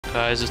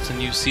Guys, it's a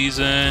new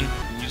season.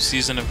 New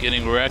season of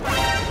getting wrecked.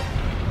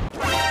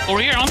 Over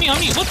here, on me, on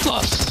me. What the?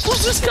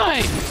 Who's this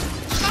guy?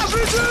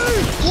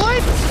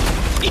 What?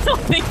 You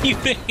don't think you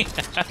think?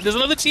 There's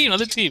another team,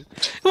 another team.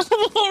 What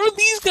are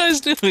these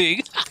guys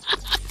doing?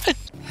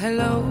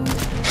 Hello.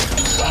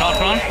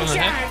 Knocked one from the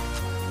head.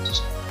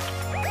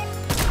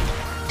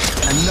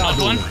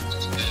 Knocked one.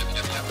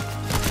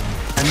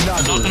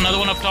 Knocked another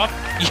one up top.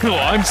 Yo,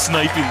 I'm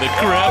sniping the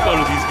crap out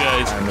of these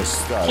guys. I'm a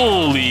stud.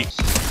 Holy.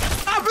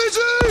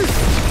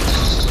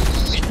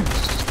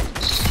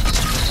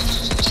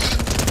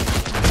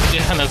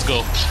 Yeah, let's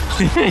go.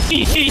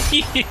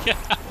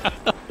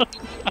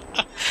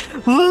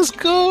 Let's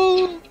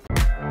go.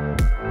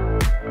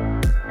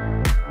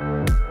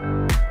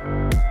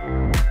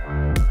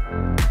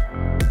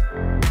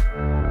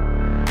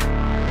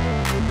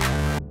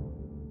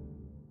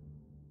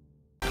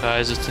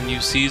 Guys, it's a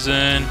new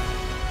season.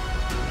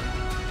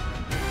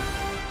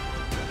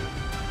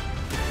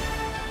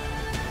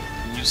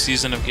 New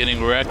season of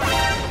getting wrecked.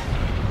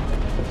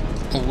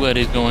 What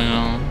is going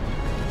on?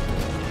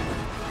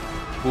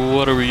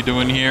 What are we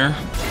doing here?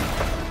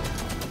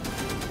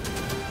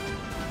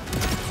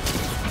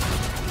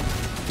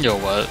 Yo,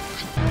 what?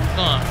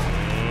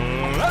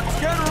 Let's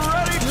get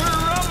ready to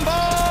rumble!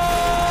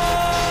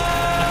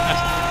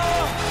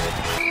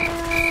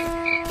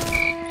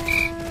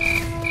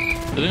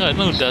 I think I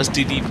know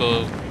Dusty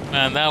Depot.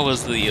 Man, that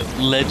was the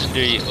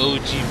legendary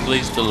OG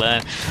place to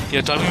land.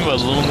 You're talking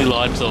about Lonely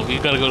Lodge, though. We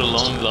gotta go to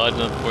Lonely Lodge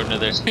on Fortnite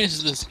there.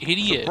 Who's this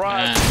idiot,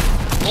 man?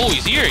 Oh,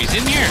 he's here. He's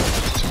in here.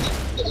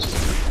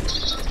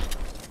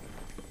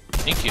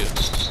 Thank you.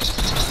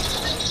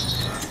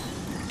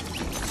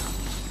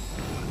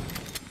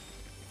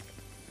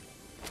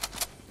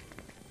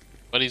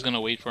 But he's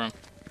gonna wait for him.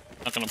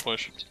 Not gonna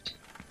push.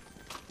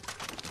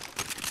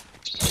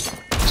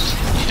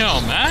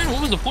 Yo, man,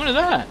 what was the point of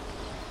that?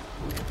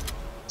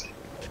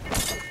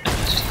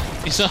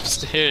 He's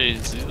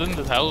upstairs. He's in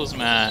the house,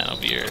 man, up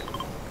here.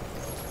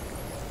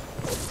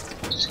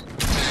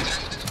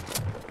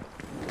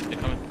 They're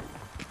coming.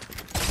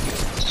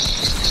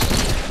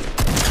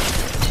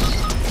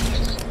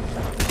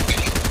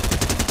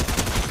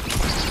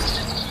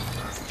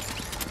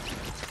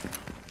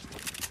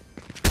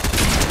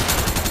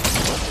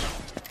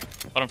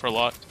 Got him for a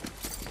lot.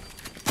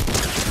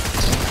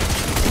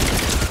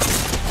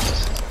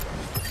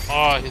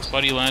 Oh, his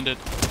buddy landed.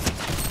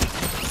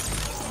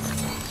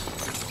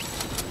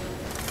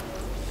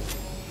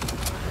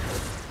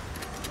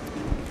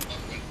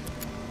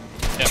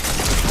 Yep.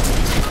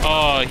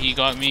 Oh, he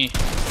got me.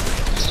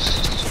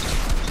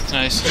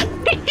 Nice.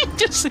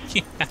 Just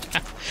yeah.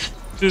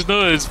 Just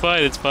no, it's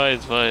fine, it's fine,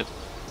 it's fine.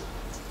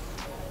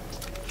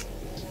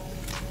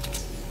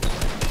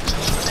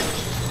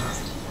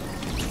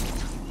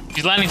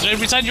 He's landing right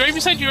beside you, right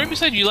beside you, right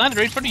beside you. You landed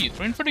right in front of you,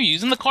 right in front of you.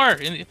 He's in the car,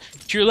 to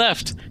your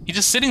left. He's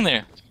just sitting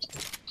there.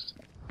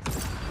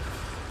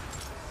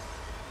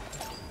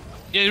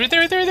 Yeah, right there,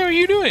 right there, right there. What are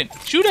you doing?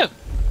 Shoot him.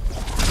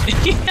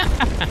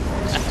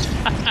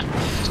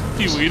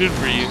 He waited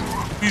for you.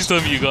 Please tell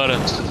me you got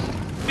him.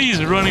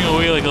 He's running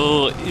away like a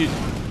little.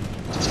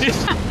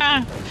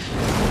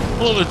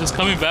 All of it just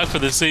coming back for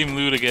the same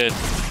loot again.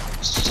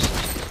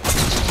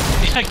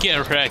 Yeah,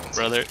 get wrecked,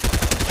 brother.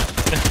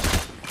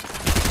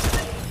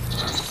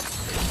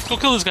 Go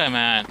kill this guy,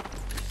 man.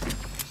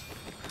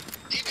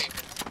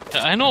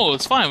 I know,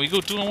 it's fine. We go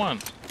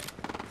 2-on-1.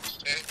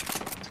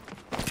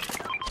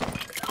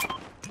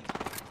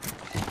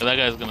 Yeah, that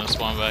guy's gonna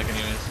spawn back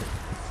anyways.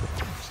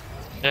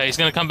 Yeah, he's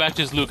gonna come back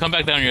to his loot. Come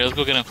back down here. Let's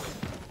go get him.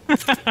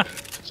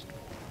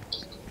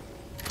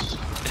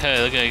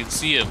 Yeah, look, I can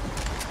see him.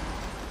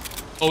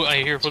 Oh,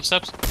 I hear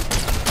footsteps.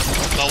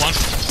 Got one.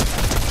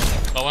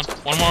 Got one.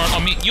 One more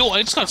on me. Yo,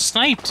 I just got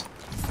sniped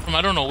from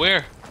I don't know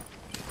where.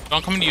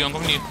 I'm coming to you, I'm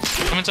coming to you.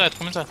 Come inside,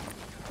 come inside.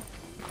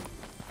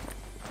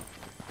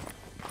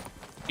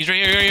 He's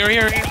right here, right here,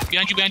 right here.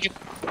 Behind you, behind you.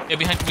 Yeah,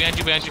 behind you, behind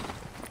you, behind you.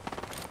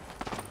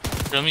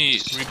 Here, let me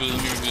reboot,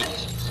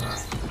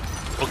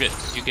 Okay,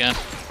 you can.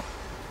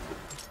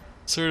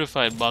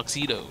 Certified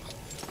Boxito.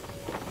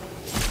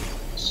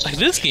 Like,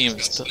 this game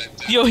is tough.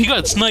 Yo, he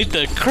got sniped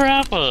the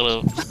crap out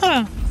of.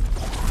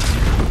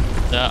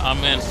 Yeah,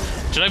 I'm in.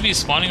 Should I be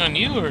spawning on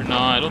you or no?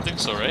 I don't think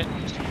so, right?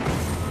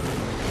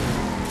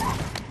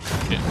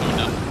 Okay, going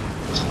down.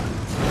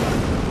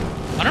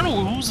 I don't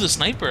know who's the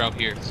sniper out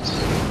here.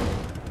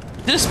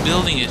 This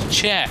building is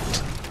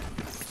checked.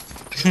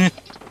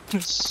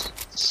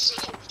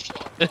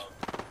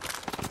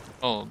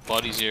 Oh,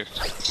 body's here.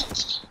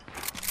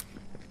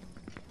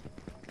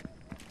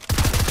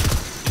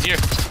 He's here,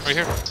 right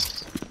here.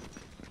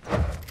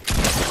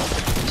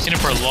 Hit him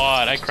for a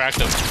lot. I cracked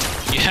him.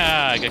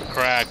 Yeah, I got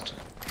cracked.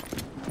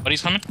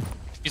 Buddy's coming.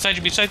 Beside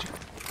you, beside you.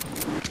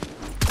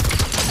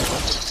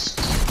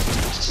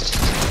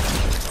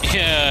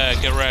 Yeah,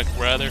 get wrecked,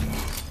 brother.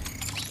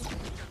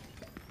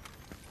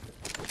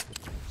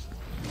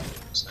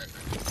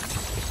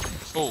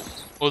 Oh,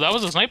 oh, that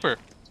was a sniper.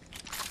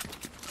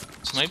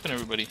 Sniping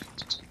everybody.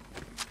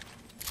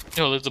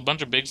 Yo, there's a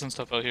bunch of bigs and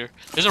stuff out here.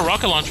 There's a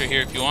rocket launcher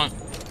here if you want.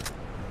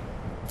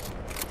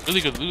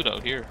 Really good loot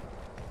out here.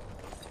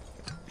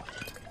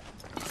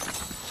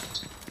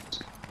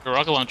 A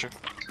rocket launcher.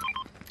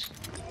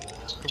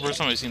 The first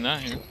time I've seen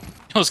that here. Yo,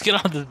 let's get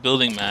on this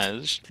building, man.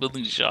 This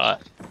building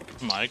shot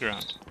from high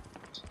ground.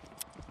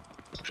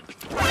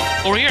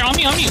 Over here, on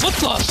me, on me. What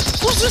the?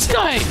 Who's this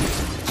guy?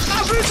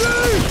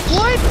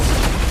 What?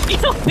 You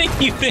don't think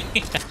you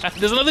think?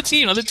 There's another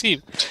team, another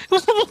team.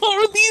 What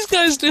are these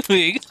guys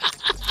doing?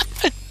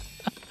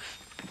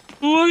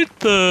 What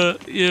the?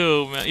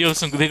 Yo, man. Yo,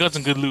 they got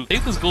some good loot.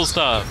 Take this gold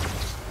stuff.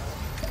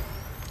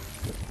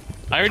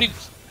 I already...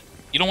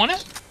 You don't want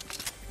it?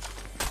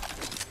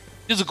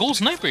 There's a gold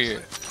sniper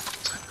here.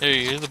 There,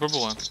 here's the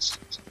purple one. Just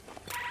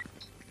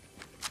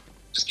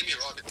give me a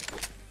rocket.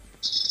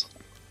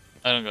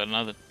 I don't got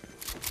nothing.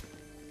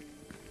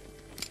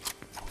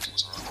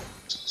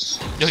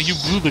 Yo, you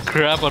blew the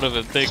crap out of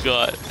him, thank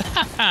God.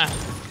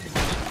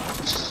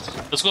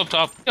 Let's go up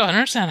top. Yo, I don't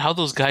understand how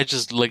those guys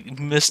just, like,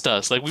 missed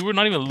us. Like, we were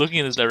not even looking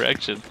in this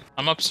direction.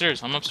 I'm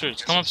upstairs, I'm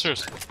upstairs. Come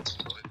upstairs.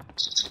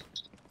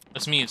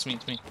 That's me, it's me,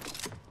 it's me.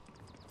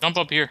 Jump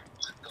up here,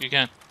 if you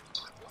can.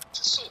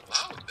 It's so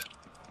loud.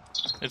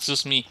 It's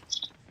just me.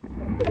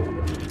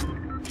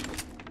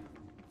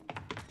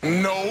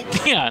 No.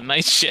 Yeah,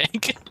 nice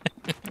shank.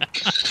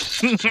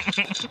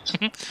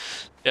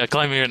 Yeah,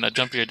 climb here now.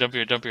 Jump here, jump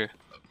here, jump here.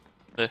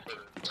 There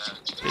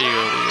you go, there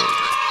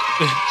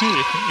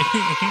you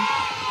go.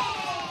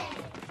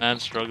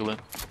 Man's struggling.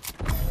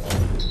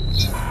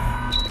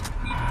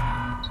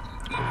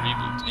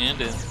 Reboot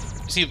and in.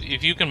 See,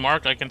 if you can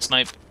mark, I can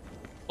snipe.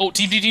 Oh,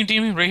 team,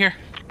 right here.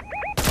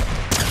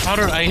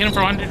 Powder, I hit him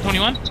for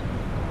 121.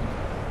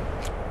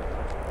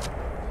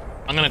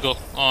 I'm gonna go.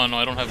 Oh no,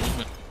 I don't have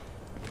movement.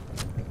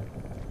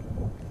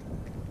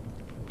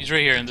 He's right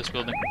here in this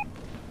building.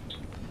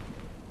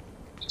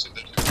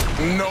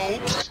 No.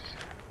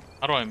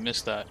 How do I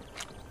miss that?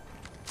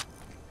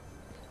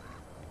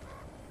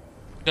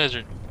 You guys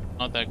are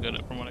not that good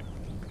at from what I...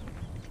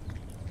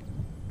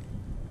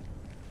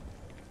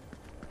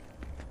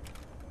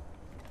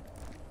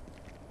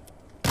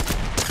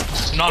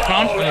 Knocked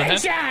on in the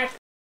head.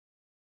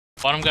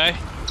 Bottom guy.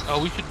 Oh,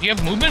 we should... Do you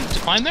have movement to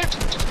climb there?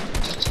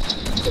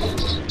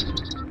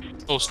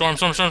 Oh, storm.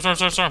 Oh,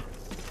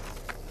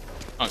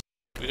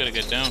 we gotta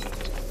get down.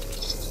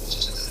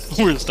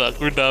 We're stuck.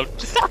 We're down.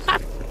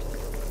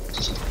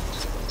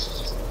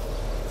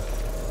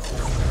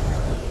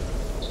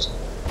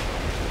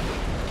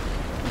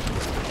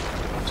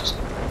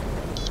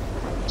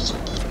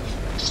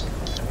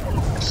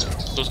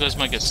 Those guys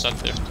might get stuck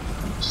there.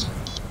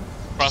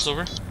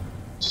 Crossover.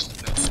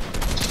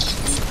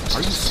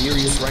 Are you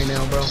serious right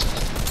now, bro?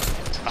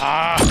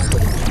 Ah!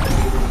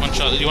 One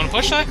shot. You want to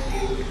push that?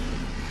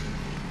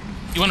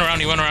 He went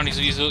around.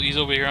 He's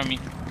over here on me.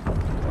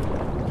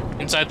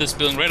 Inside this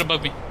building, right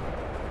above me.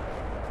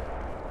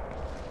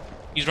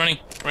 He's running.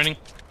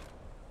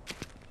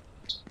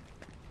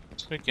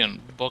 Freaking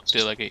booked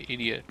it like an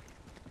idiot.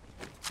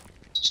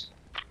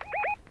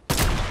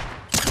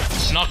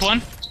 Knocked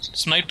one.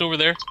 Sniped over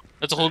there.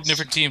 That's a whole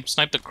different team.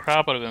 Sniped the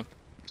crap out of him.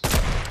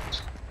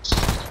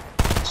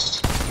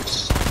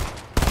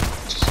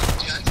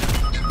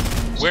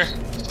 Where?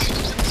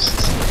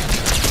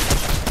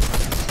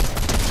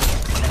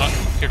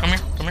 Here, come here.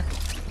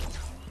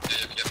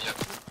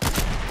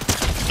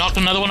 Knocked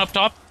another one up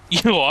top.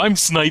 Yo, I'm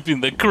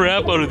sniping the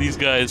crap out of these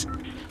guys.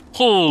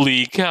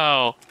 Holy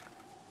cow.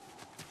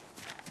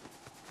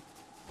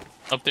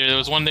 Up there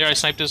was one there, I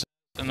sniped his,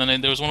 and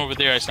then there was one over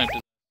there, I sniped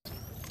his.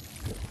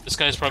 This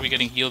guy's probably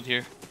getting healed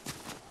here.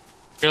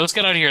 Here, let's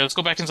get out of here. Let's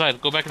go back inside.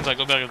 Go back inside.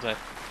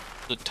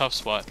 It's a tough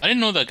spot. I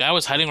didn't know that guy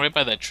was hiding right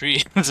by that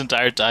tree this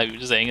entire time. He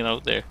was just hanging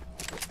out there.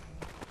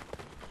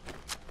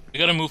 We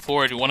gotta move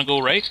forward. You wanna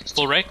go right?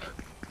 Full right?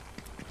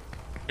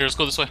 Here, let's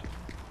go this way.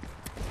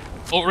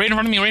 Oh, right in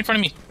front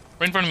of me.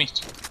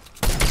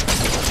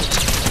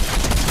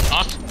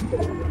 Knocked.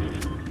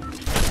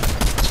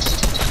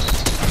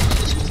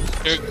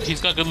 Here, he's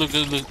got good loot.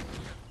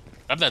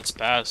 Grab that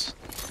spaz.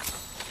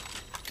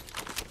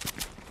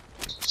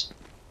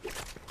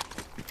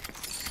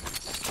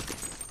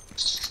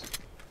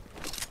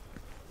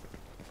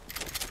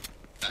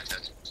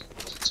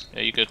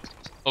 Yeah, you good.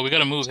 Oh, we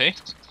gotta move, hey?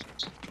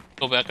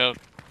 Go back out.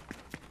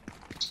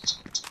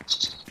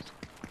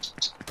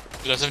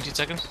 We got 17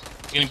 seconds.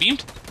 You getting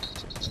beamed?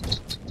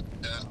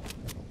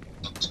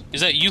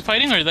 Is that you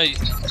fighting, or is that...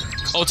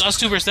 Oh, it's us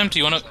two versus them two.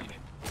 You wanna...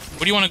 Where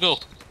do you wanna go?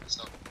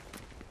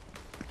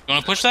 You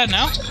wanna push that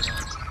now?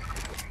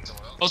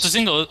 Oh, it's a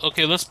single.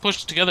 Okay, let's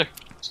push together.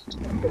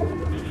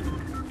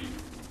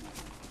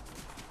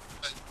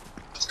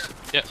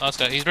 Yeah, last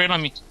guy. He's right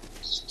on me.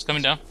 He's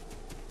coming down.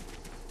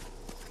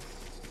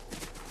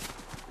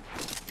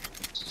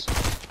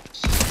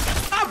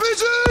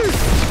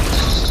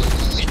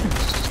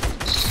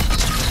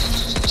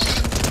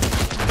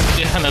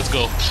 Yeah, let's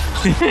go.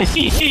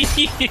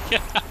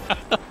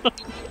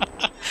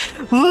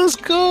 Let's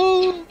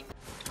go.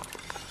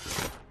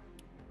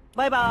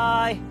 Bye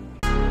bye.